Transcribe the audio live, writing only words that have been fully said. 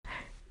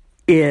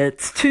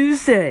It's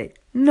Tuesday,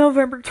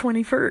 November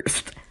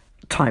 21st.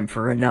 Time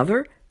for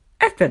another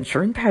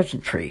Adventure in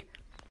Pageantry.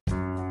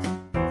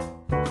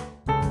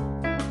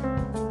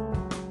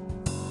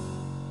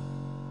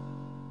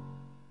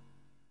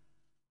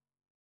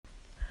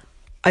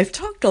 I've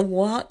talked a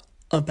lot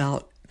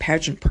about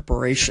pageant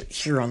preparation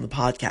here on the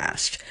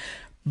podcast,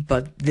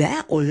 but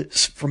that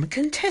was from a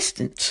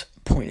contestant's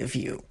point of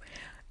view.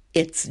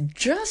 It's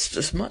just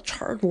as much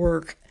hard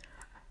work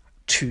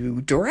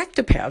to direct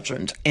a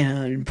pageant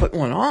and put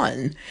one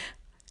on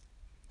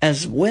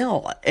as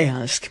well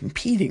as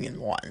competing in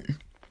one.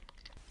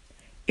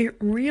 It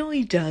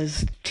really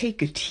does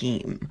take a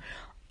team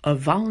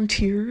of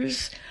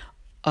volunteers,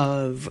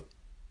 of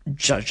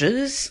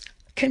judges,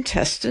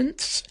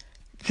 contestants,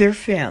 their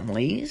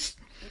families,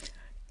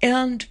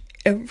 and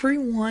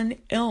everyone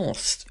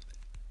else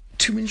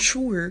to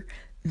ensure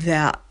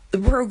that the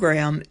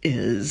program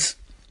is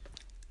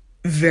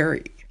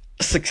very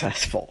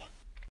successful.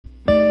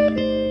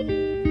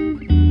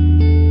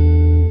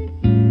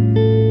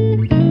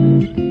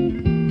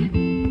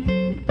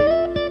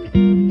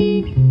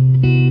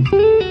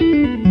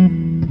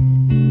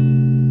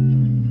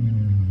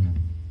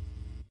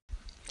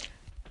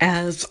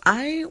 As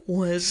I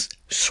was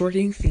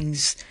sorting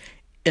things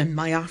in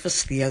my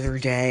office the other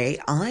day,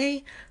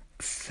 I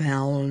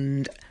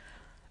found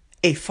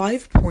a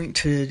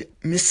 5-pointed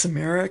Miss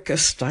America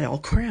style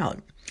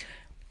crown.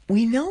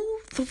 We know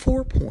the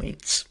 4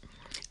 points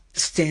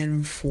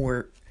stand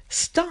for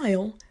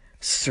style,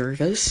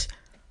 service,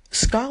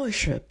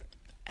 scholarship,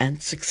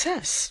 and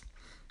success.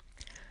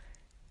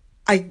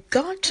 I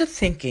got to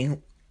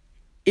thinking,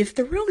 if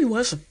there really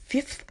was a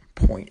 5th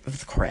point of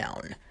the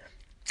crown,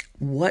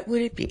 what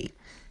would it be?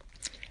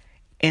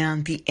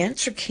 And the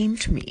answer came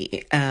to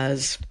me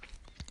as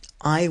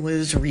I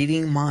was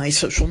reading my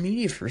social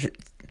media for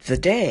the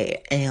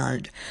day,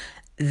 and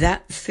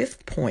that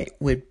 5th point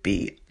would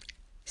be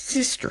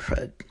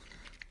sisterhood.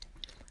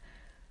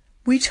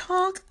 We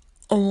talk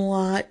a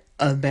lot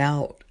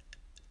about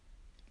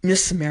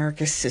Miss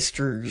America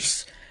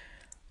sisters,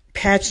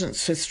 pageant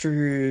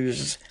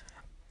sisters,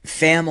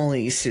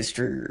 family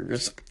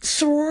sisters,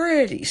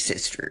 sorority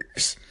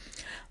sisters.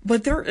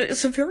 But there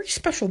is a very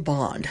special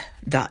bond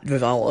that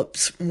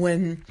develops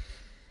when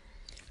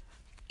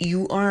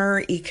you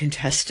are a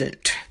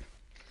contestant,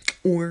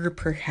 or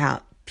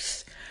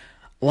perhaps,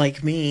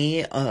 like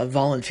me, a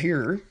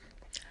volunteer.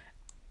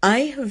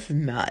 I have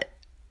met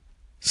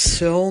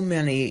so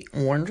many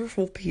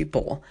wonderful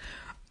people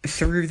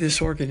through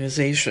this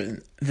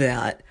organization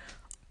that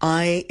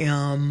I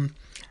am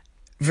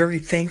very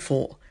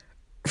thankful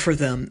for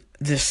them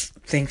this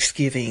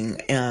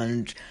Thanksgiving,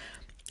 and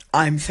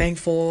I'm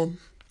thankful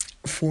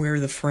for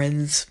the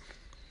friends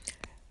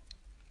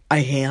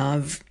I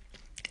have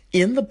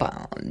in the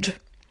bond.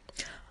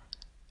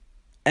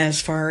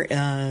 As far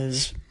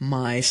as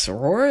my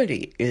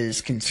sorority is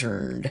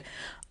concerned,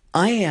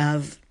 I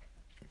have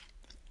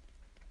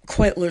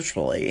quite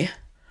literally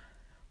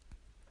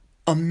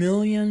 1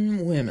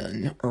 million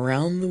women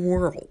around the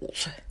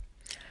world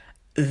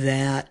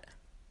that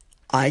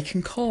I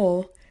can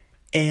call,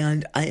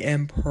 and I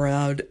am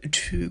proud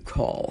to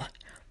call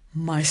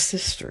my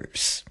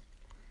sisters.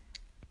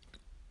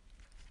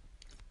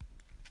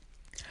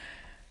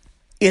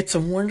 It's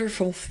a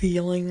wonderful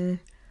feeling,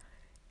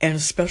 and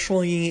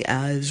especially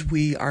as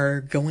we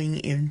are going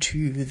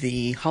into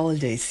the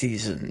holiday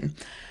season,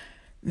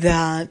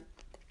 that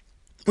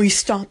we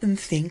stop and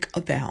think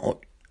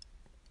about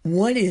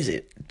what is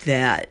it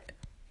that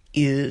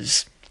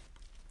is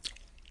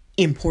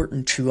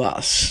important to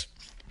us.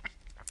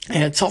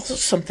 And it's also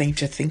something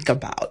to think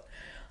about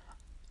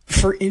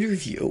for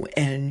interview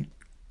and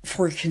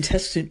for a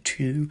contestant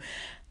to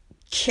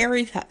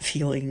carry that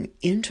feeling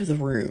into the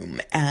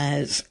room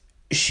as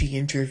she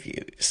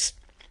interviews.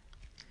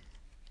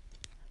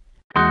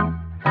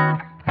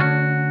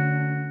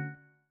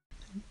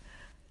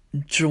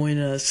 Join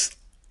us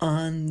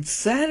on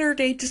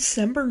Saturday,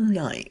 December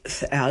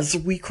 9th, as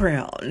we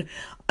crown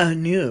a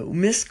new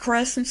Miss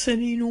Crescent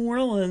City, New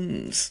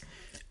Orleans.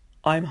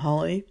 I'm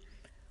Holly,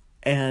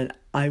 and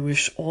I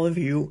wish all of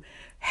you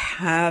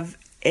have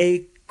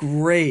a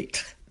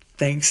great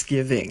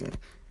Thanksgiving.